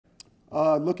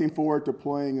Looking forward to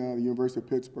playing the University of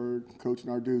Pittsburgh. Coach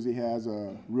Narduzzi has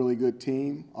a really good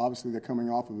team. Obviously, they're coming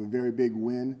off of a very big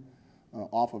win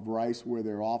off of Rice, where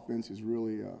their offense has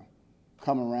really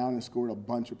come around and scored a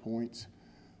bunch of points.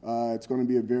 It's going to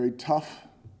be a very tough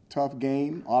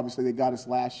game. Obviously, they got us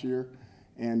last year,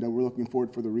 and we're looking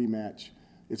forward for the rematch.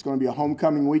 It's going to be a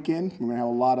homecoming weekend. We're going to have a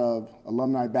lot of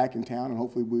alumni back in town, and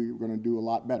hopefully we're going to do a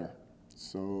lot better.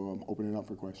 So I'm opening it up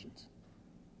for questions.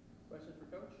 Question for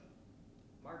Coach?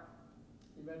 Mark,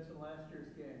 you mentioned last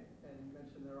year's game, and you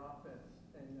mentioned their offense.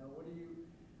 And what do you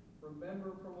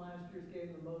remember from last year's game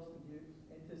the most? Did you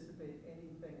anticipate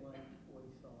anything like what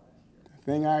you saw last year? The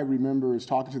thing I remember is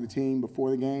talking to the team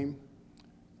before the game,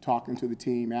 talking to the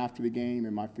team after the game,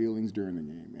 and my feelings during the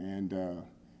game. And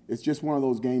it's just one of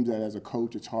those games that as a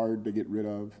coach it's hard to get rid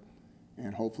of,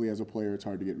 and hopefully as a player it's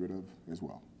hard to get rid of as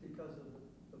well. Because of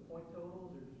the point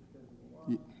totals, or just because of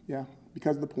the loss? Yeah,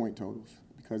 because of the point totals,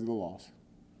 because of the loss. Do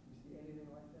you see anything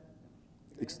like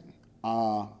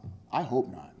that? I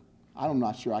hope not. I'm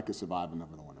not sure I could survive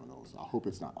another one of those. I hope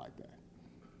it's not like that.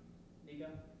 Nico?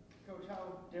 Coach,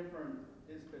 how different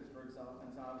is Pittsburgh's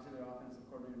offense? Obviously, their offensive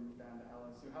coordinator moved down to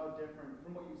LSU. How different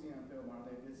from what you've seen on film are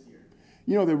they this year?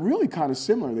 You know, they're really kind of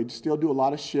similar. They still do a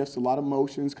lot of shifts, a lot of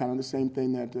motions, kind of the same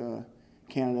thing that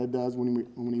Canada does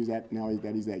when he's at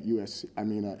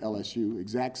LSU.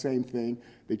 Exact same thing.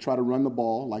 They try to run the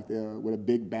ball like with a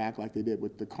big back, like they did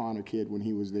with the Connor kid when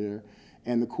he was there,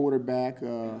 and the quarterback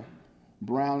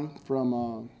Brown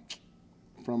from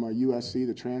USC,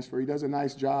 the transfer. He does a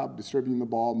nice job distributing the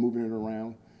ball, moving it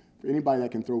around. For anybody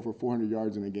that can throw for 400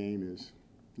 yards in a game is,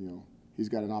 he's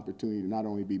got an opportunity to not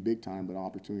only be big time, but an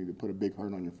opportunity to put a big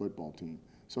hurt on your football team.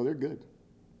 So they're good.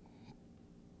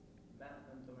 Matt,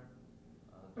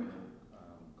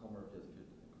 Comer just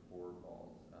kicked 4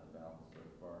 balls out of bounds so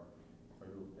far. Are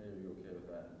you okay with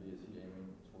that? And B, is he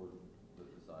aiming toward the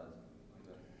sides like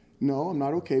that? No, I'm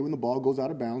not okay when the ball goes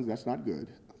out of bounds. That's not good.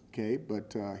 Okay,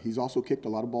 but he's also kicked a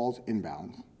lot of balls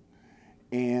inbounds,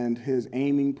 and his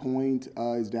aiming point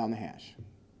is down the hash.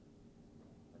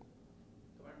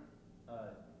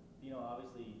 Dino,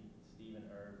 obviously Steve and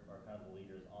Herb are kind of the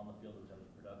leaders on the field in terms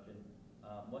of production.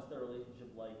 What's their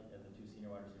relationship like as the 2 senior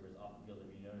wide receivers off the field?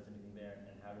 Have you noticed anything there,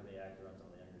 and how do they act around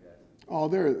some of the younger guys? Oh,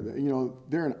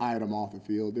 they're an item off the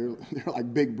field. They're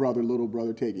like big brother, little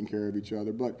brother, taking care of each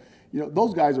other. But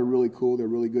those guys are really cool. They're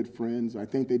really good friends. I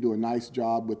think they do a nice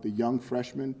job with the young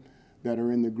freshmen that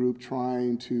are in the group,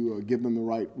 trying to give them the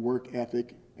right work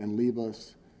ethic and leave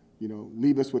us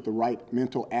with the right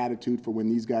mental attitude for when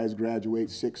these guys graduate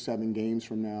 6, 7 games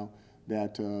from now.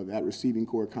 That receiving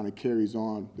corps kind of carries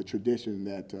on the tradition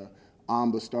that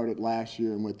Amba started last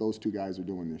year and what those 2 guys are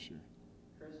doing this year.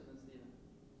 Chris and then Steven.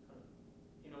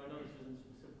 I know this isn't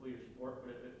specifically your sport,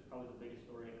 but it's probably the biggest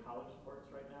story in college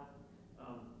sports right now.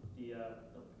 The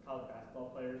college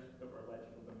basketball players that were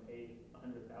alleged to have been paid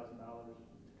 $100,000 to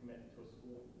commit to a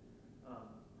school.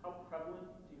 How prevalent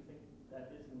do you think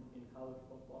that is in college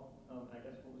football? I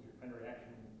guess what was your kind of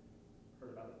reaction when you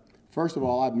heard about it? First of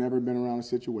all, I've never been around a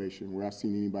situation where I've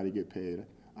seen anybody get paid.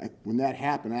 When that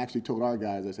happened, I actually told our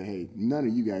guys, I said, hey, none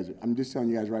of you guys, I'm just telling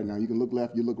you guys right now, you can look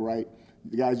left, you look right.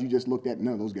 The guys you just looked at,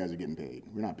 none of those guys are getting paid.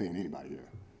 We're not paying anybody here,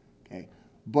 okay?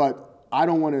 But I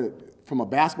don't want to, from a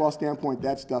basketball standpoint,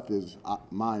 that stuff is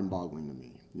mind-boggling to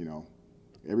me,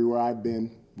 Everywhere I've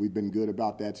been, we've been good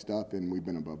about that stuff, and we've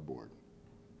been above board.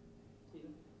 Steven?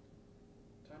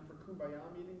 Time for Kumbaya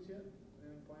meetings yet?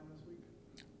 Anything planned this week?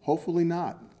 Hopefully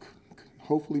not.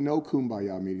 Hopefully no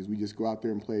kumbaya meetings. We just go out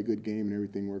there and play a good game and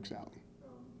everything works out.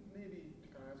 Maybe to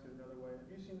kind of ask it another way, have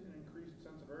you seen an increased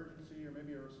sense of urgency or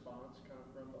maybe a response kind of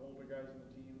from the older guys in the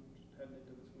team heading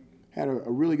into this week? Had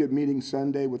a really good meeting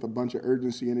Sunday with a bunch of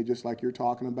urgency in it, just like you're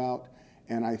talking about.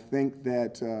 And I think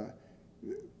that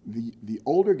the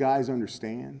older guys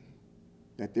understand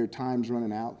that their time's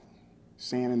running out.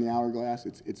 Sand in the hourglass,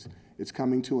 it's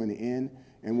coming to an end.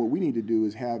 And what we need to do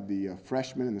is have the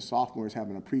freshmen and the sophomores have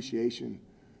an appreciation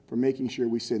for making sure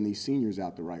we send these seniors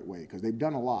out the right way, because they've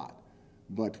done a lot,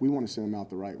 but we want to send them out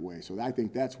the right way. So I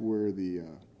think that's where the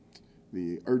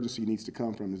urgency needs to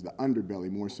come from, is the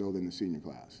underbelly more so than the senior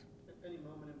class. Any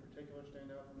moment in particular stand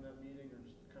out from that meeting, or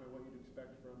just kind of what you'd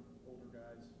expect from older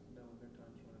guys knowing their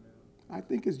time's running out? I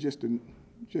think it's just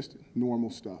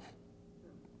normal stuff.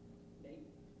 Nate?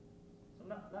 So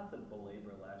not to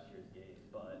belabor last year's game,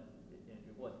 but it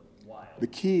was wild. The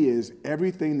key is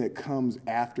everything that comes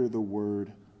after the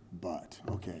word but.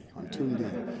 Okay, I'm tuned in.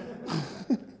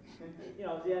 It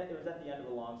was at the end of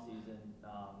the long season.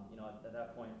 At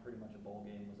that point, pretty much a bowl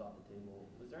game was off the table.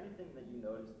 Was there anything that you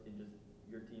noticed in just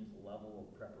your team's level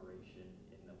of preparation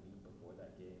in the week before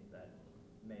that game that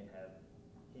may have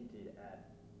hinted at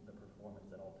the performance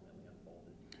that ultimately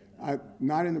unfolded? In that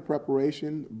Not in the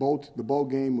preparation. The bowl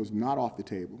game was not off the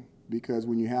table because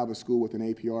when you have a school with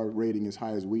an APR rating as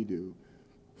high as we do,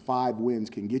 5 wins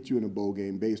can get you in a bowl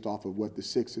game based off of what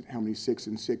how many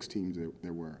 6-6 teams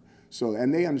there were. So,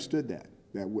 and they understood that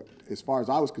as far as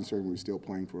I was concerned, we were still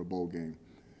playing for a bowl game.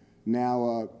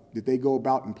 Now, did they go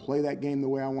about and play that game the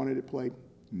way I wanted it played?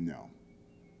 No,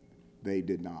 they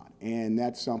did not. And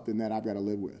that's something that I've got to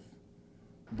live with.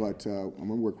 But I'm going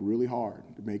to work really hard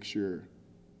to make sure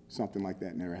something like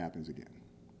that never happens again.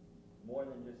 More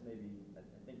than just maybe, I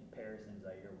think Paris and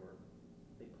Zaire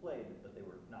they played, but they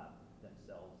were not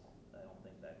themselves. I don't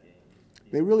think that game.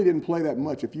 They really didn't play that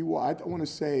much. I want to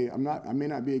say, I may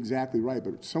not be exactly right,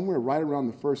 but somewhere right around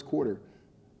the first quarter,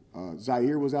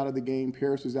 Zaire was out of the game,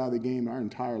 Paris was out of the game, our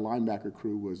entire linebacker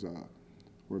crew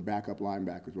were backup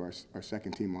linebackers, were our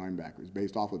second team linebackers,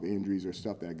 based off of injuries or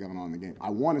stuff that had gone on in the game. I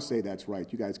want to say that's right.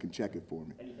 You guys can check it for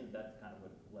me. And you think that's kind of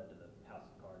what led to the house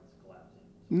of cards collapsing?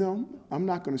 No, I'm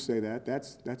not going to say that.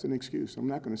 That's an excuse. I'm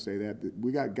not going to say that.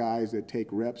 We got guys that take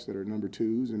reps that are number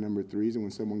 2s and number 3s, and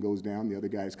when someone goes down, the other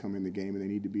guys come in the game and they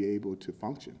need to be able to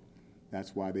function.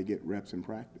 That's why they get reps in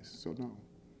practice. So no.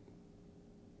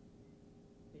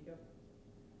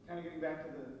 Kind of getting back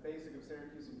to the basic of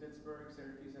Syracuse and Pittsburgh.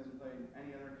 Syracuse hasn't played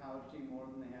any other college team more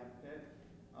than they have Pitt.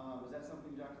 Is that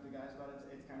something you talk to the guys about?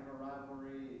 It's kind of a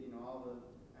rivalry, you know,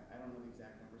 I don't know the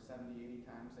exact number, 70, 80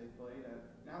 times they've played.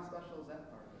 How special is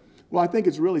that part of it? Well, I think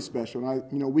it's really special.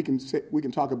 And we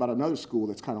can talk about another school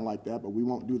that's kind of like that, but we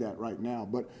won't do that right now.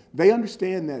 But they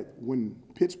understand that when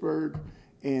Pittsburgh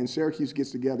and Syracuse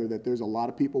gets together, that there's a lot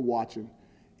of people watching,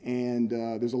 and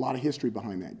there's a lot of history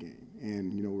behind that game.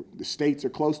 And, the states are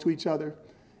close to each other.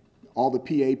 All the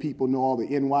PA people know all the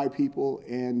NY people,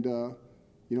 and,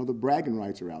 the bragging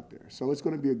rights are out there. So it's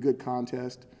going to be a good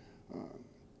contest.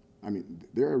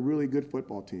 They're a really good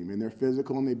football team, and they're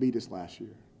physical, and they beat us last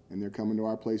year. And they're coming to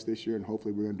our place this year, and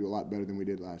hopefully we're going to do a lot better than we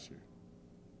did last year.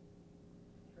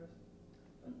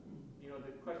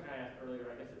 The question I asked earlier,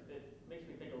 I guess it makes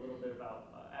me think a little bit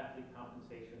about athlete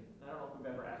compensation. I don't know if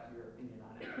we've ever asked you your opinion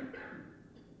on it.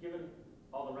 Given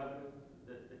all the revenue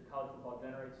that college football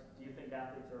generates, do you think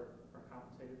athletes are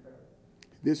compensated fairly?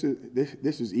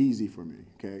 This is easy for me,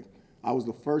 okay? I was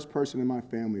the first person in my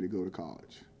family to go to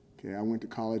college. Okay, I went to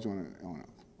college on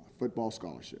a football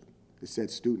scholarship. It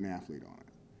said student athlete on it.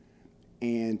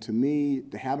 And to me,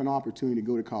 to have an opportunity to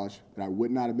go to college that I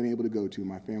would not have been able to go to,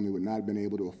 my family would not have been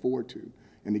able to afford to,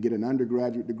 and to get an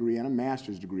undergraduate degree and a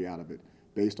master's degree out of it,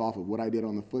 based off of what I did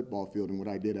on the football field and what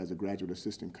I did as a graduate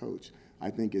assistant coach,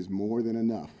 I think is more than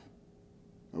enough,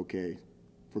 okay,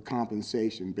 for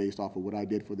compensation based off of what I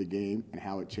did for the game and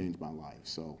how it changed my life.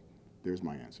 So there's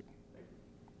my answer.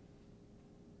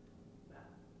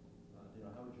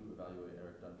 How would you evaluate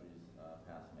Eric Dunphy's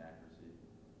passing accuracy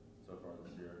so far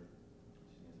this year,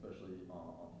 especially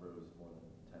on throws more than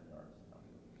 10 yards?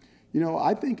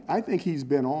 I think he's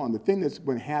been on. The thing that's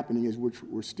been happening is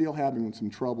we're still having some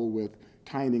trouble with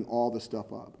timing all the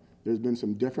stuff up. There's been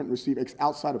some different receivers.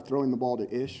 Outside of throwing the ball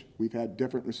to Ish, we've had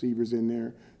different receivers in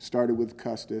there. Started with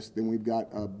Custis, then we've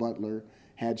got Butler,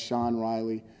 had Sean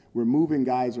Riley. We're moving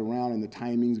guys around and the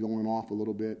timing's going off a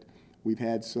little bit. We've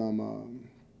had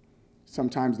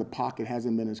sometimes the pocket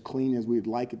hasn't been as clean as we'd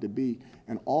like it to be,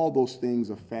 and all those things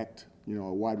affect,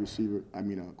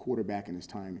 a quarterback and his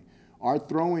timing. Our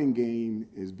throwing game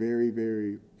is very,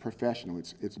 very professional.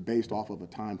 It's based off of a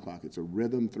time clock. It's a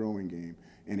rhythm throwing game,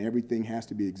 and everything has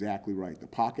to be exactly right. The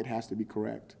pocket has to be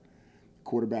correct. The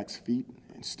quarterback's feet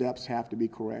and steps have to be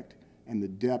correct, and the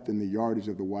depth and the yardage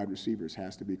of the wide receivers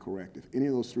has to be correct. If any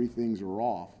of those 3 things are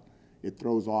off, it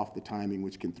throws off the timing,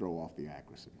 which can throw off the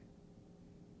accuracy.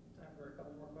 Time for a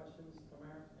couple more questions.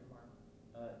 Tomer and Mark.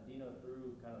 Dino,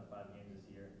 through kind of 5 games this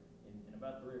year, in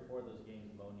about 3 or 4 of those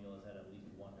games, Bo Neal has had at least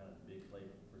one kind of big play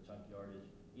for chunk yardage,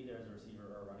 either as a receiver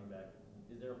or a running back.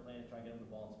 Is there a plan to try and get him the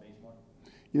ball in space more?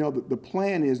 The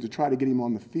plan is to try to get him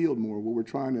on the field more.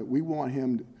 We want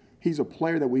him, he's a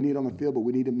player that we need on the field, but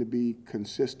we need him to be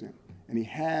consistent. And he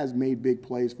has made big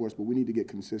plays for us, but we need to get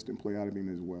consistent play out of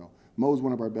him as well. Mo's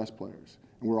one of our best players,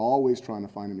 and we're always trying to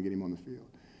find him to get him on the field.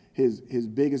 His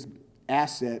biggest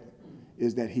asset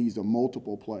is that he's a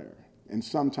multiple player. And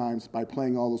sometimes by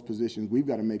playing all those positions, we've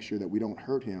got to make sure that we don't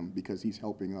hurt him because he's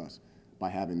helping us by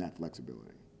having that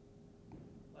flexibility.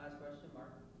 Last question,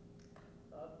 Mark.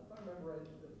 If I remember right,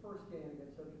 the first game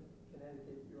against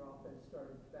Connecticut, your offense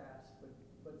started fast,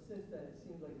 but since then it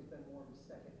seems like it's been more of a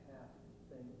second half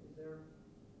thing. Is there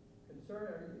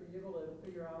concern? Are you able to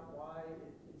figure out why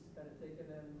it's kind of taken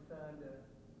them time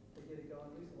to get it going,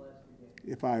 at least the last few games?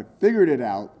 If I figured it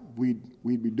out, we'd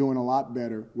be doing a lot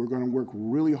better. We're going to work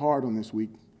really hard on this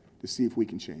week to see if we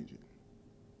can change it.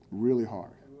 Really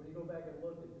hard. And when you go back and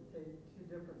look at the two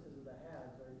differences of the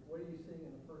halves, what are you seeing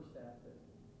in the first half that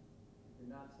you're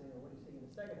not seeing, or what are you seeing in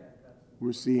the second half?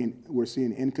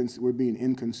 We're being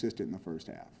inconsistent in the first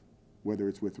half, whether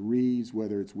it's with reads,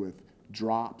 whether it's with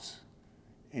drops,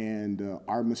 and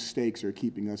our mistakes are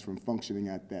keeping us from functioning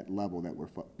at that level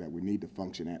that we need to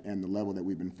function at, and the level that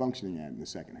we've been functioning at in the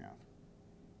second half.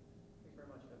 Thanks very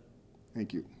much, Coach.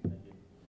 Thank you. Thank you.